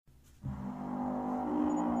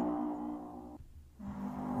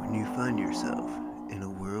find yourself in a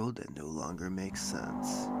world that no longer makes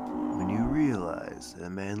sense. When you realize that a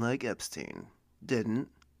man like Epstein didn't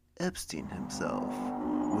Epstein himself.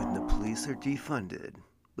 When the police are defunded,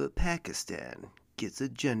 but Pakistan gets a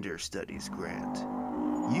gender studies grant.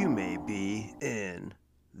 You may be in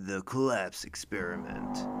the collapse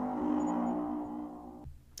experiment.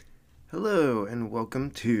 Hello, and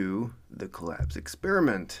welcome to the collapse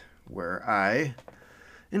experiment, where I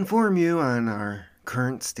inform you on our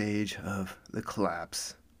current stage of the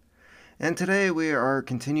collapse. And today we are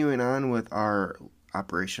continuing on with our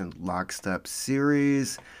Operation Lockstep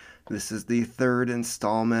series. This is the third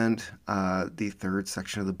installment, the third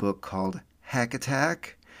section of the book called Hack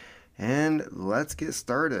Attack. And let's get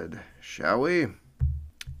started, shall we?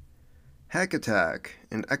 Hack Attack,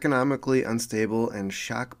 an economically unstable and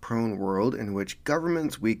shock-prone world in which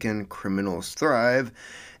governments weaken, criminals thrive,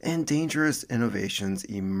 and dangerous innovations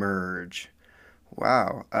emerge.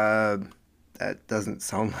 Wow, that doesn't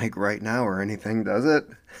sound like right now or anything, does it?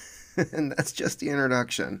 And that's just the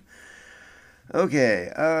introduction.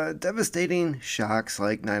 Okay, devastating shocks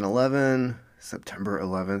like 9/11, September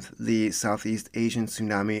 11th, the Southeast Asian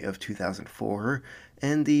tsunami of 2004,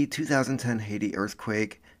 and the 2010 Haiti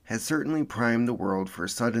earthquake has certainly primed the world for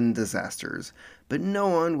sudden disasters, but no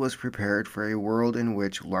one was prepared for a world in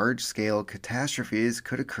which large-scale catastrophes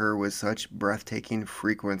could occur with such breathtaking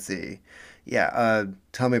frequency. Yeah,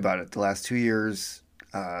 tell me about it. The last 2 years,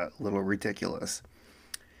 a little ridiculous.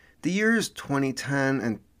 The years 2010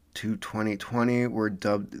 and to 2020 were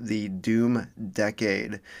dubbed the Doom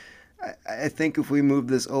Decade. I think if we move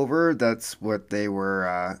this over, that's what they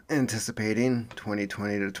were anticipating,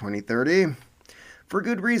 2020 to 2030. For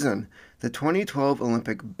good reason. The 2012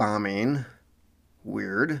 Olympic bombing,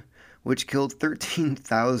 weird, which killed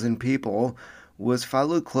 13,000 people, was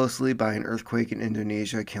followed closely by an earthquake in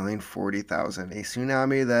Indonesia killing 40,000, a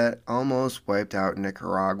tsunami that almost wiped out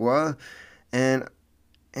Nicaragua, and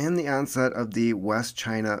the onset of the West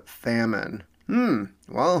China famine.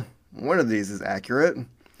 Well, one of these is accurate.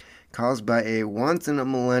 Caused by a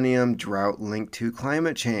once-in-a-millennium drought linked to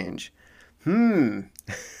climate change.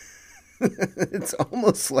 It's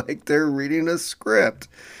almost like they're reading a script.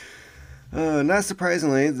 Not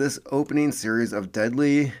surprisingly, this opening series of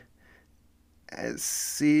deadly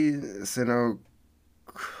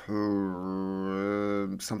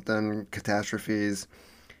catastrophes,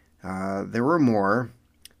 there were more,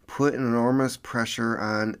 put enormous pressure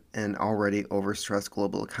on an already overstressed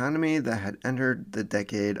global economy that had entered the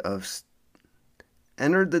decade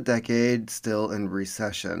still in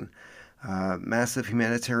recession. Massive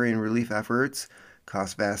humanitarian relief efforts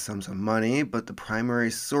cost vast sums of money, but the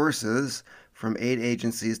primary sources, from aid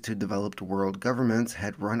agencies to developed world governments,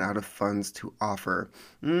 had run out of funds to offer.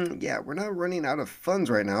 We're not running out of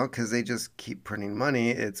funds right now because they just keep printing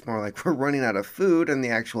money. It's more like we're running out of food and the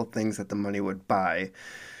actual things that the money would buy.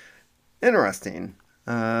 Interesting.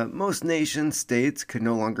 Most nation states could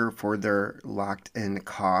no longer afford their locked-in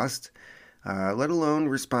cost, let alone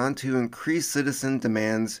respond to increased citizen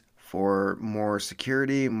demands for more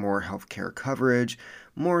security, more healthcare coverage,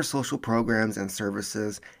 more social programs and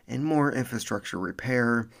services, and more infrastructure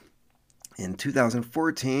repair. In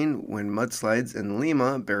 2014, when mudslides in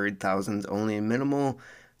Lima buried thousands, only minimal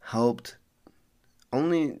help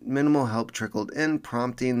trickled in,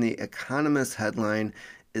 prompting the Economist headline,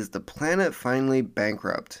 "Is the planet finally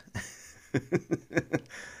bankrupt?"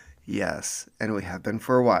 Yes, and we have been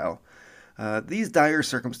for a while. These dire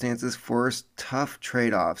circumstances forced tough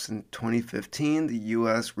trade-offs. In 2015, the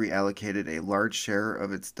U.S. reallocated a large share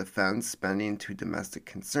of its defense spending to domestic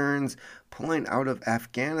concerns, pulling out of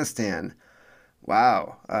Afghanistan.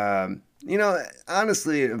 Wow.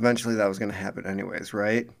 Honestly, eventually that was going to happen anyways,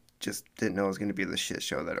 right? Just didn't know it was going to be the shit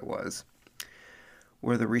show that it was.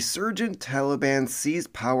 Where the resurgent Taliban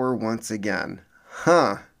seized power once again.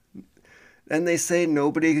 And they say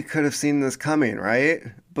nobody could have seen this coming, right?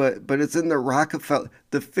 But it's in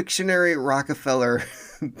the fictionary Rockefeller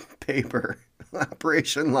paper,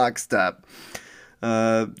 Operation Lockstep.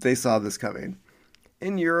 They saw this coming.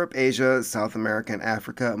 In Europe, Asia, South America, and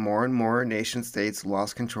Africa, more and more nation-states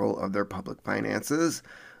lost control of their public finances,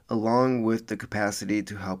 along with the capacity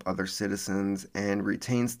to help other citizens and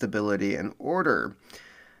retain stability and order.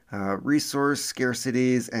 Resource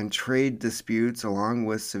scarcities and trade disputes, along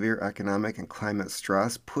with severe economic and climate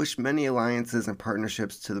stress, pushed many alliances and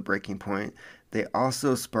partnerships to the breaking point. They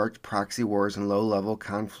also sparked proxy wars and low-level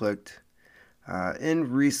conflict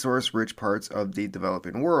in resource-rich parts of the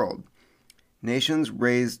developing world. Nations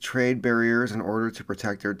raised trade barriers in order to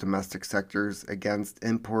protect their domestic sectors against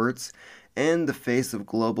imports in the face of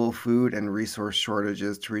global food and resource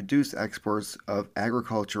shortages to reduce exports of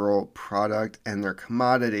agricultural product and their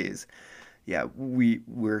commodities. Yeah,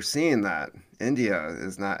 we're seeing that. India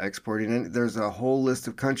is not exporting any. There's a whole list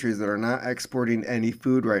of countries that are not exporting any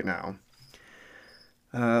food right now.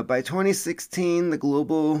 By 2016, the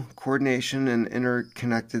global coordination and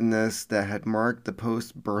interconnectedness that had marked the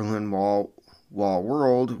post-Berlin Wall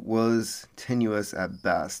world was tenuous at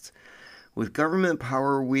best. With government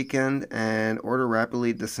power weakened and order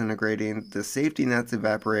rapidly disintegrating, the safety nets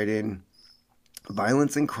evaporating,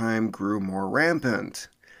 violence and crime grew more rampant.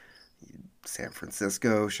 San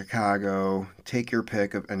Francisco, Chicago, take your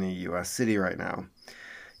pick of any U.S. city right now.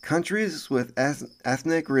 Countries with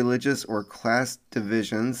ethnic, religious, or class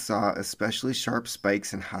divisions saw especially sharp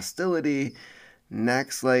spikes in hostility.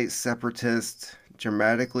 Naxalite separatists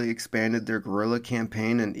dramatically expanded their guerrilla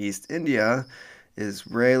campaign in East India.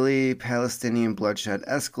 Israeli-Palestinian bloodshed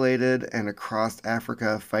escalated, and across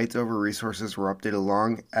Africa, fights over resources erupted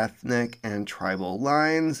along ethnic and tribal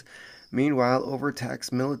lines. Meanwhile,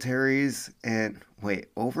 overtaxed militaries and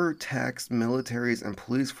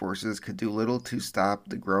police forces could do little to stop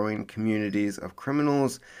the growing communities of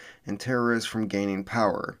criminals and terrorists from gaining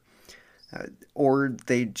power. Or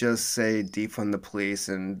they just say defund the police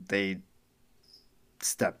and they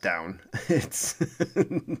step down.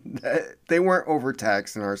 They weren't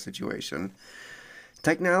overtaxed in our situation.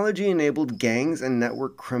 Technology enabled gangs and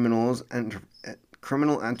network criminals and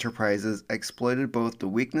criminal enterprises exploited both the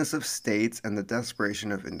weakness of states and the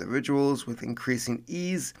desperation of individuals. With increasing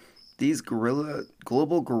ease, these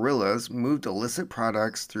global guerrillas moved illicit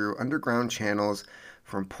products through underground channels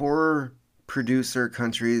from poorer producer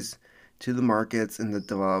countries to the markets in the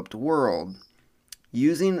developed world.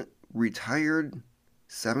 Using retired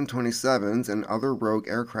 727s and other rogue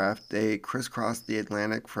aircraft, they crisscrossed the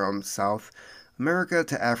Atlantic from South America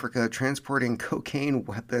to Africa, transporting cocaine,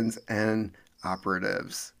 weapons, and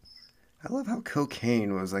operatives. I love how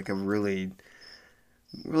cocaine was like a really,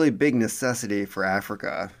 really big necessity for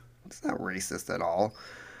Africa. It's not racist at all.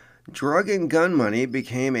 Drug and gun money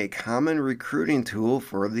became a common recruiting tool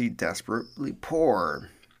for the desperately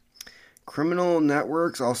poor. Criminal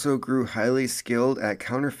networks also grew highly skilled at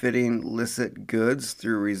counterfeiting illicit goods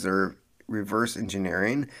through reverse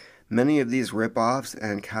engineering. Many of these rip-offs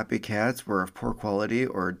and copycats were of poor quality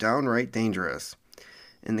or downright dangerous.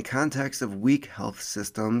 In the context of weak health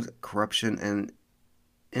systems, corruption, and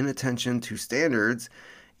inattention to standards,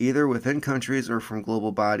 either within countries or from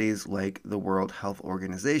global bodies like the World Health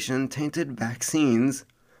Organization, tainted vaccines,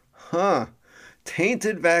 like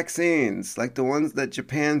the ones that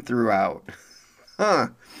Japan threw out.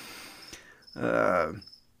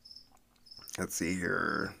 Let's see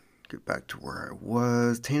here. Get back to where I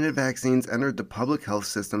was. Tainted vaccines entered the public health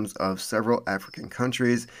systems of several African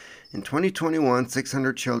countries. In 2021,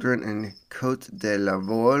 600 children in Côte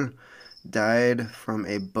d'Ivoire died from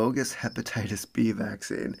a bogus hepatitis B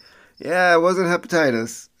vaccine. Yeah, it wasn't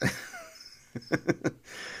hepatitis.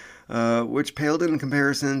 Which paled in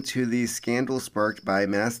comparison to the scandal sparked by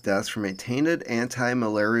mass deaths from a tainted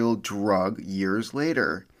anti-malarial drug years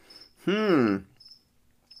later.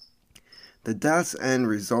 The deaths and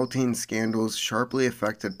resulting scandals sharply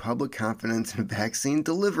affected public confidence in vaccine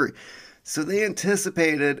delivery. So they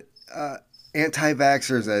anticipated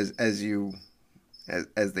anti-vaxxers,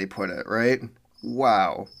 as they put it, right?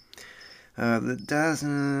 Wow. The deaths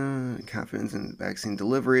and confidence in vaccine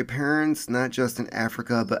delivery. Parents, not just in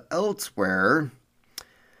Africa but elsewhere,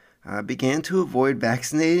 began to avoid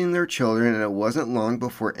vaccinating their children, and it wasn't long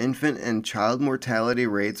before infant and child mortality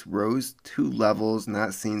rates rose to levels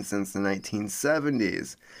not seen since the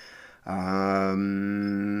 1970s.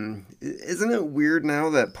 Isn't it weird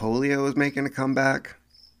now that polio is making a comeback?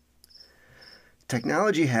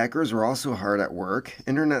 Technology hackers were also hard at work.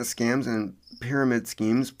 Internet scams and pyramid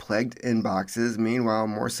schemes plagued inboxes. Meanwhile,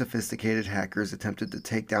 more sophisticated hackers attempted to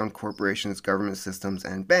take down corporations, government systems,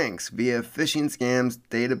 and banks via phishing scams,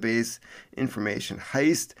 database information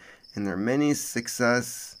heist, and their many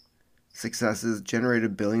successes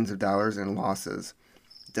generated billions of dollars in losses.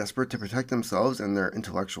 Desperate to protect themselves and their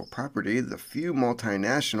intellectual property, the few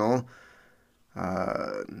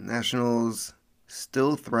nationals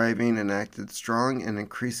still thriving enacted strong and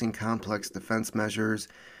increasing complex defense measures.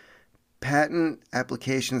 Patent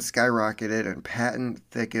applications skyrocketed and patent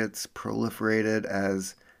thickets proliferated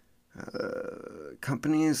as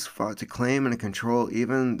companies fought to claim and control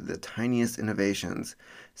even the tiniest innovations.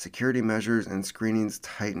 Security measures and screenings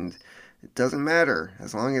tightened. It doesn't matter.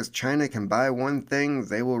 As long as China can buy one thing,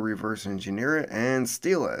 they will reverse engineer it and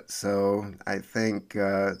steal it. So I think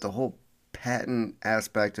the whole patent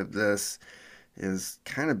aspect of this is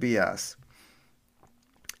kind of BS.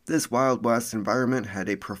 This Wild West environment had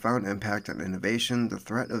a profound impact on innovation. The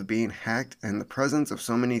threat of being hacked and the presence of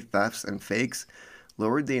so many thefts and fakes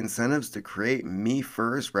lowered the incentives to create me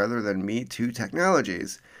first rather than me too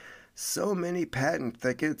technologies. So many patent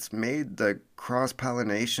thickets made the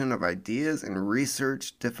cross-pollination of ideas and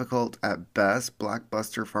research difficult at best.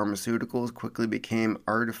 Blockbuster pharmaceuticals quickly became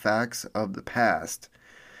artifacts of the past.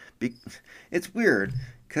 It's weird,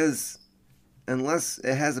 because unless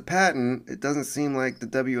it has a patent, it doesn't seem like the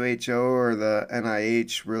WHO or the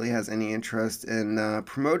NIH really has any interest in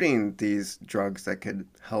promoting these drugs that could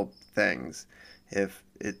help things. If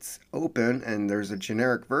it's open and there's a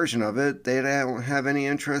generic version of it, they don't have any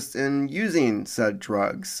interest in using said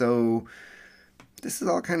drugs. So this is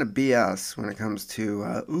all kind of BS when it comes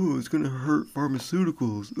to, it's going to hurt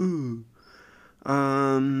pharmaceuticals.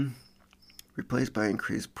 Replaced by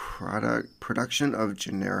increased production of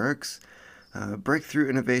generics. Breakthrough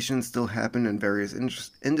innovations still happen in various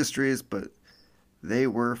industries, but they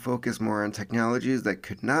were focused more on technologies that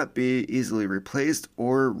could not be easily replaced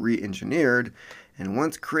or re-engineered, and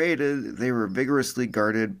once created, they were vigorously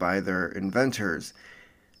guarded by their inventors,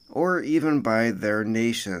 or even by their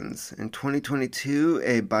nations. In 2022,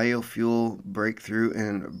 a biofuel breakthrough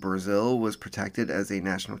in Brazil was protected as a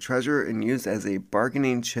national treasure and used as a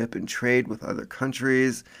bargaining chip in trade with other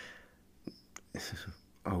countries.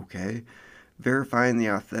 Okay. Verifying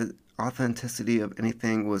the authenticity of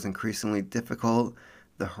anything was increasingly difficult.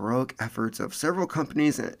 The heroic efforts of several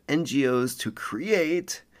companies and NGOs to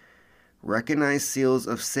create recognized seals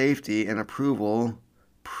of safety and approval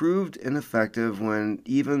proved ineffective when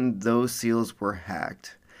even those seals were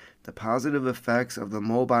hacked. The positive effects of the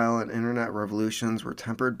mobile and internet revolutions were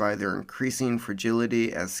tempered by their increasing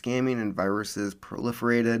fragility as scamming and viruses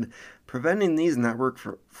proliferated, preventing these networks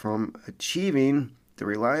from achieving the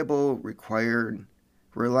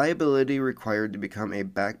reliability required to become a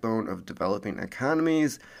backbone of developing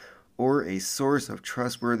economies or a source of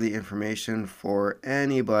trustworthy information for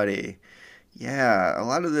anybody. Yeah, a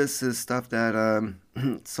lot of this is stuff that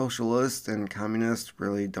socialists and communists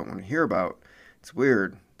really don't want to hear about. It's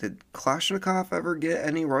weird. Did Kalashnikov ever get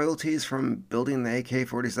any royalties from building the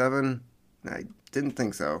AK-47? I didn't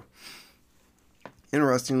think so.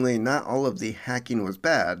 Interestingly, not all of the hacking was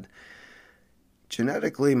bad.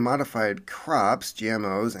 Genetically modified crops,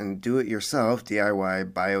 GMOs, and do-it-yourself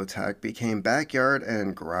DIY biotech became backyard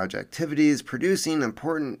and garage activities, producing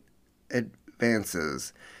important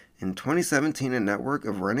advances. In 2017, a network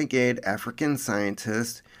of renegade African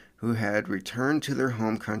scientists who had returned to their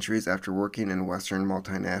home countries after working in Western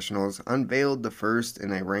multinationals unveiled the first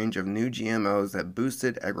in a range of new GMOs that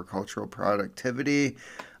boosted agricultural productivity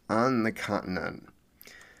on the continent.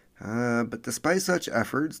 But despite such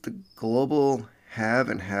efforts, the global have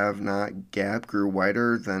and have not gap grew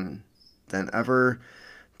wider than ever.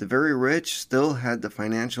 The very rich still had the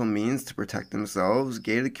financial means to protect themselves.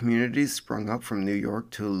 Gated communities sprung up from New York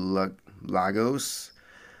to Lagos,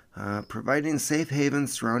 providing safe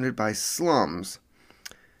havens surrounded by slums.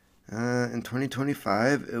 In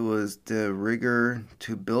 2025, it was de rigueur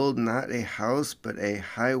to build not a house but a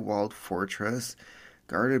high-walled fortress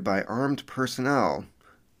guarded by armed personnel.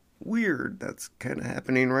 Weird, that's kind of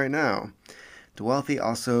happening right now. The wealthy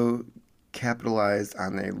also capitalized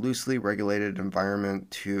on a loosely regulated environment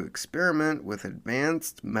to experiment with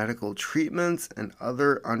advanced medical treatments and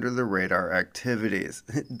other under-the-radar activities.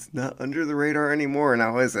 It's not under the radar anymore,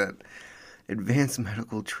 now is it? Advanced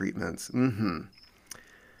medical treatments.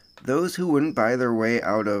 Those who wouldn't buy their way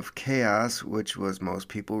out of chaos, which was most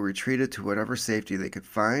people, retreated to whatever safety they could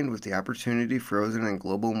find, with the opportunity frozen and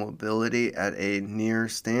global mobility at a near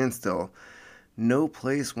standstill. No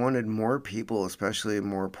place wanted more people, especially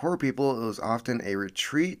more poor people. It was often a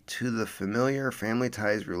retreat to the familiar family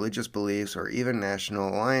ties, religious beliefs, or even national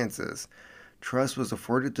alliances. Trust was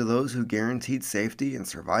afforded to those who guaranteed safety and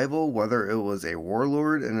survival, whether it was a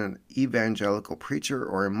warlord and an evangelical preacher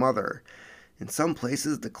or a mother. In some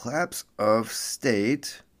places, the collapse of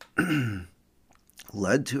state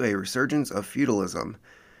led to a resurgence of feudalism.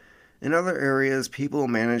 In other areas, people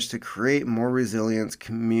managed to create more resilient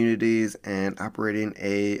communities and operating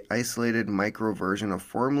a isolated micro version of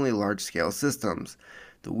formerly large-scale systems.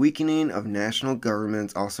 The weakening of national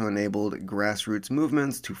governments also enabled grassroots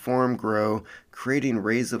movements to form, grow, creating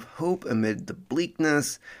rays of hope amid the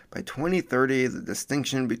bleakness. By 2030, the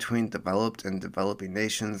distinction between developed and developing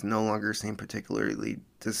nations no longer seemed particularly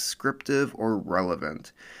descriptive or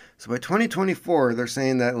relevant. So by 2024, they're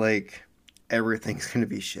saying that, everything's going to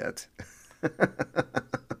be shit.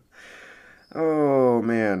 Oh,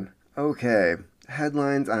 man. Okay.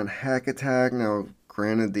 Headlines on Hack Attack. Now,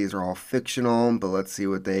 granted, these are all fictional, but let's see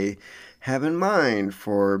what they have in mind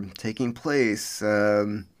for taking place.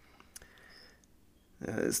 It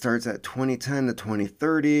starts at 2010 to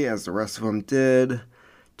 2030, as the rest of them did.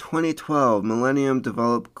 2012, Millennium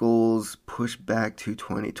Development Goals pushed back to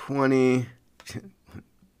 2020.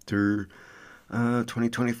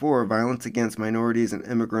 2024, violence against minorities and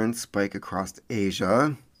immigrants spike across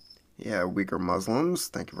Asia. Yeah, Uyghur Muslims,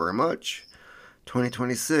 thank you very much.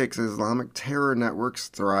 2026, Islamic terror networks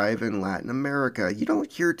thrive in Latin America. You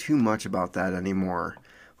don't hear too much about that anymore.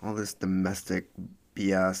 All this domestic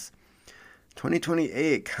BS.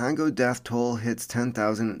 2028, Congo death toll hits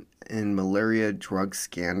 10,000 in malaria drug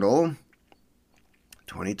scandal.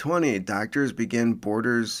 2020, Doctors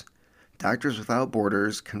Without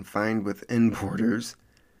Borders confined within borders.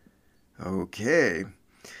 Okay.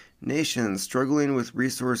 Nations struggling with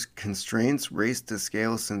resource constraints race to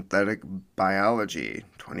scale synthetic biology.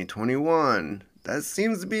 2021. That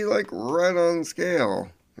seems to be like right on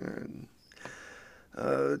scale.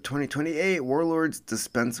 2028, warlords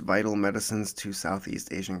dispense vital medicines to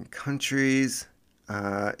Southeast Asian countries.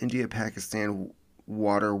 India-Pakistan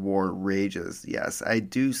water war rages. Yes, I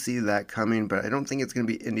do see that coming, but I don't think it's going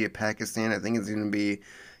to be India-Pakistan. I think it's going to be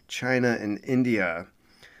China and India.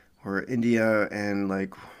 Or India and,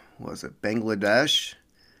 like, what was it, Bangladesh?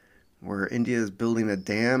 Where India is building a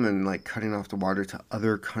dam and, like, cutting off the water to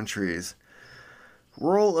other countries.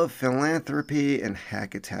 Role of philanthropy and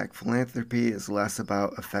hack attack. Philanthropy is less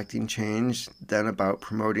about affecting change than about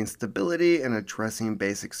promoting stability and addressing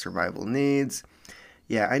basic survival needs.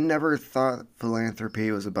 Yeah, I never thought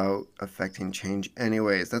philanthropy was about affecting change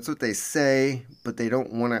anyways. That's what they say, but they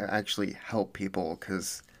don't want to actually help people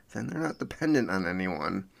because then they're not dependent on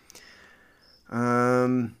anyone.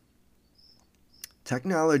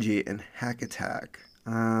 Technology and hack attack.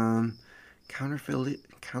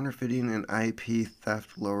 Counterfeiting and IP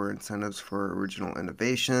theft lower incentives for original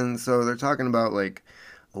innovation. So they're talking about like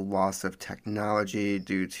a loss of technology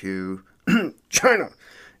due to China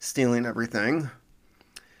stealing everything.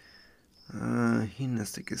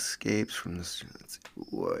 Hedonistic escapes from the students.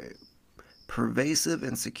 Pervasive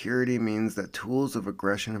insecurity means that tools of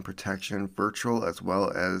aggression and protection, virtual as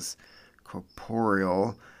well as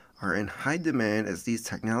corporeal, are in high demand as these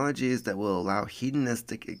technologies that will allow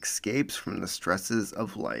hedonistic escapes from the stresses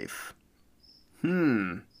of life.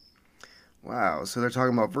 Wow, so they're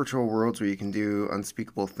talking about virtual worlds where you can do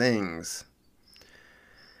unspeakable things.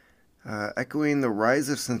 Echoing the rise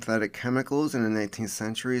of synthetic chemicals in the 19th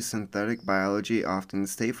century, synthetic biology, often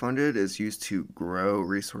state-funded, is used to grow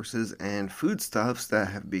resources and foodstuffs that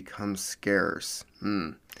have become scarce.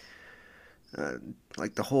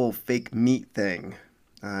 Like the whole fake meat thing.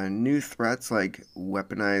 New threats like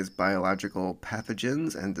weaponized biological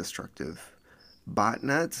pathogens and destructive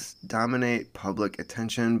botnets dominate public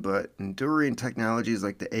attention, but enduring technologies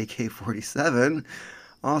like the AK-47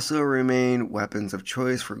 also remain weapons of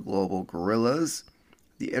choice for global guerrillas.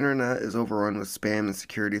 The internet is overrun with spam and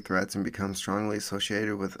security threats and becomes strongly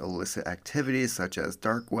associated with illicit activities such as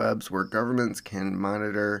dark webs, where governments can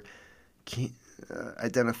monitor,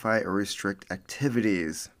 identify, or restrict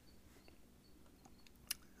activities.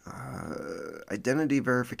 Identity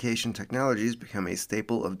verification technologies become a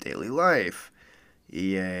staple of daily life.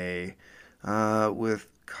 Yay. With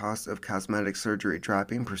cost of cosmetic surgery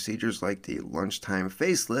dropping, procedures like the lunchtime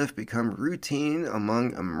facelift become routine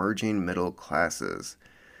among emerging middle classes.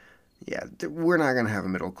 Yeah, we're not going to have a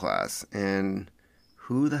middle class. And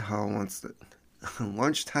who the hell wants the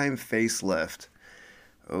lunchtime facelift?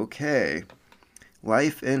 Okay.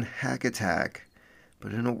 Life in hack attack.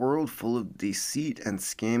 But in a world full of deceit and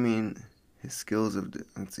scamming, his skills of...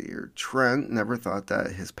 Trent never thought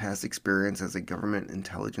that his past experience as a government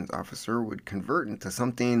intelligence officer would convert into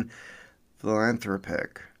something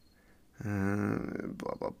philanthropic.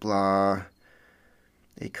 Blah, blah, blah.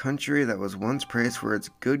 A country that was once praised for its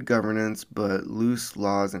good governance, but loose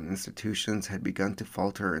laws and institutions had begun to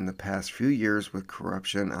falter in the past few years with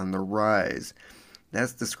corruption on the rise.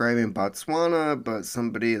 That's describing Botswana, but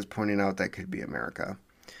somebody is pointing out that could be America.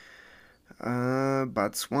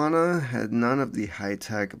 Botswana had none of the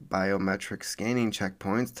high-tech biometric scanning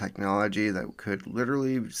checkpoints, technology that could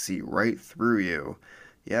literally see right through you.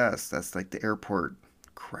 Yes, that's like the airport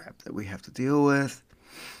crap that we have to deal with.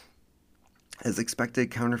 As expected,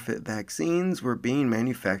 counterfeit vaccines were being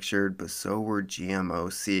manufactured, but so were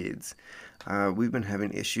GMO seeds. We've been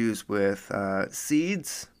having issues with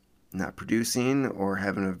seeds not producing or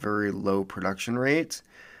having a very low production rate.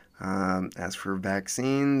 As for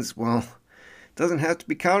vaccines, well, it doesn't have to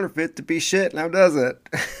be counterfeit to be shit, now does it?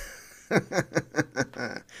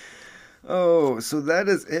 Oh, so that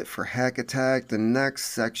is it for Hack Attack. The next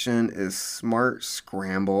section is Smart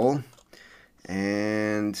Scramble.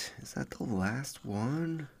 And is that the last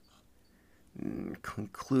one?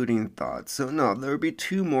 Concluding thoughts. So no, there will be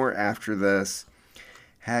two more after this.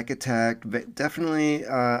 Hack Attack, definitely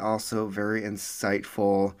also very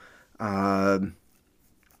insightful.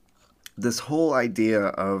 This whole idea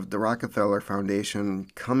of the Rockefeller Foundation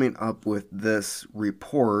coming up with this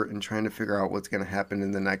report and trying to figure out what's going to happen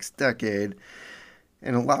in the next decade.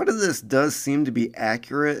 And a lot of this does seem to be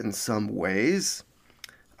accurate in some ways.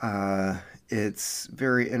 It's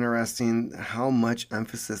very interesting how much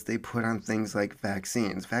emphasis they put on things like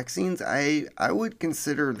vaccines. Vaccines, I would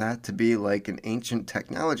consider that to be like an ancient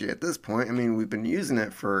technology at this point. I mean, we've been using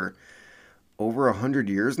it for over 100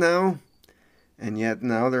 years now, and yet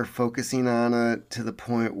now they're focusing on it to the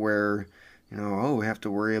point where, we have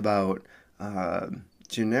to worry about not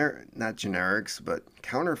generics, but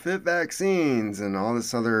counterfeit vaccines and all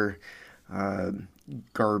this other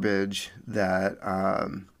garbage that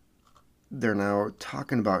they're now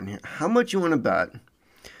talking about in here. How much you want to bet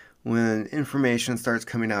when information starts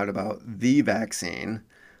coming out about the vaccine,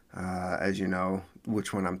 as you know,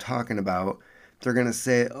 which one I'm talking about, they're going to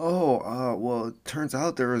say, well, it turns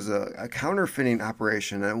out there was a counterfeiting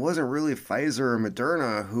operation, and it wasn't really Pfizer or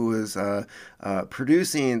Moderna who was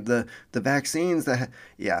producing the vaccines that,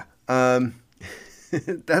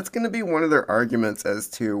 that's going to be one of their arguments as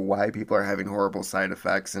to why people are having horrible side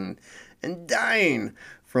effects and dying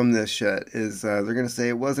from this shit. Is they're going to say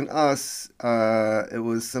it wasn't us, it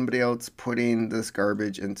was somebody else putting this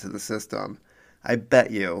garbage into the system. I bet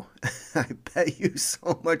you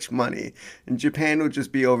so much money. And Japan would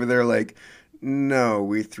just be over there like, no,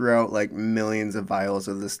 we threw out like millions of vials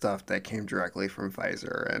of this stuff that came directly from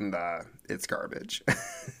Pfizer, and it's garbage.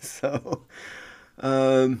 So,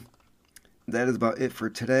 that is about it for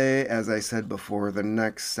today. As I said before, the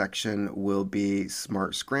next section will be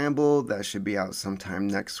Smart Scramble. That should be out sometime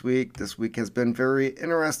next week. This week has been very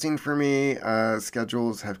interesting for me.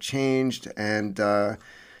 Schedules have changed, and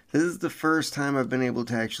this is the first time I've been able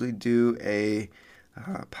to actually do a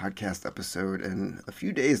podcast episode in a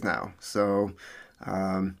few days now. So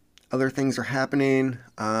other things are happening.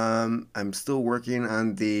 I'm still working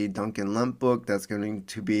on the Duncan Lemp book. That's going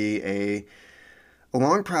to be a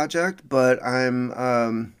long project, but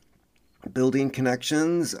I'm building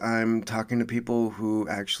connections. I'm talking to people who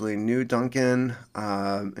actually knew Duncan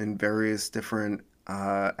in various different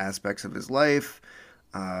aspects of his life.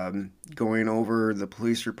 Going over the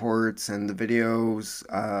police reports and the videos,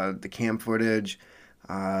 the cam footage,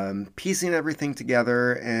 piecing everything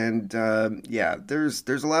together, and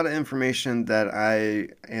there's a lot of information that I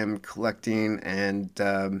am collecting, and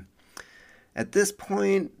at this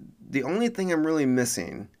point, the only thing I'm really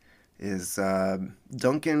missing is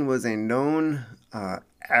Duncan was a known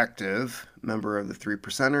active member of the Three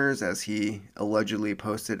Percenters, as he allegedly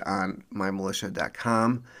posted on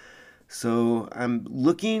mymilitia.com. So I'm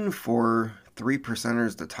looking for 3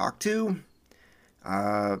 percenters to talk to.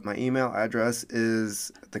 My email address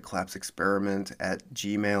is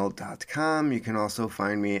thecollapseexperiment@gmail.com. You can also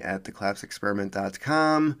find me at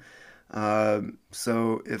thecollapseexperiment.com.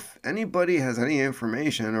 So if anybody has any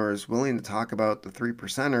information or is willing to talk about the 3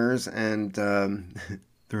 percenters and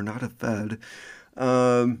they're not a Fed,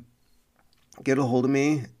 get a hold of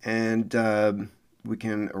me, and we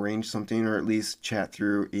can arrange something, or at least chat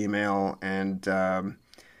through email. And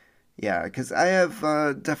because I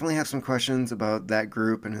definitely have some questions about that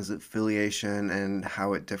group and his affiliation and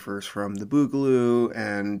how it differs from the Boogaloo,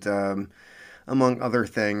 and among other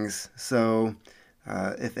things. So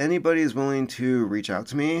if anybody is willing to reach out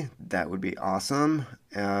to me, that would be awesome.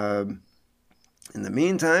 In the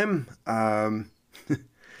meantime,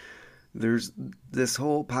 there's this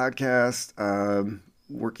whole podcast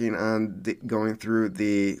working on going through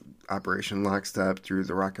the Operation Lockstep through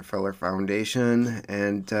the Rockefeller Foundation,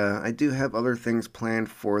 and I do have other things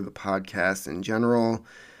planned for the podcast in general.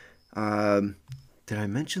 Did I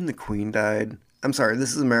mention the Queen died? I'm sorry,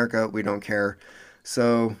 this is America, we don't care.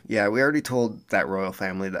 So, yeah, we already told that royal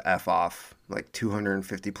family to F off like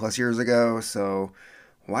 250 plus years ago, so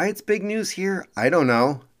why it's big news here, I don't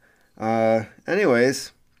know.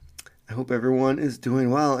 Anyways, I hope everyone is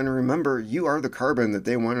doing well, and remember, you are the carbon that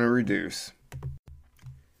they want to reduce.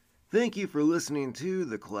 Thank you for listening to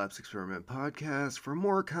the Collapse Experiment podcast. For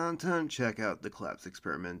more content, check out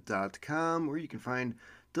thecollapseexperiment.com, where you can find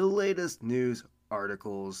the latest news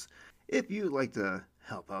articles. If you'd like to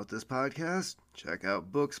help out this podcast, check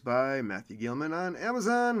out books by Matthew Gilman on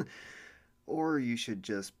Amazon, or you should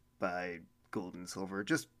just buy gold and silver.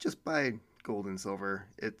 Just buy gold and silver.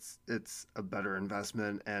 It's a better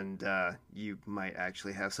investment, and you might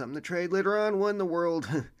actually have something to trade later on when the world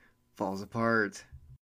falls apart.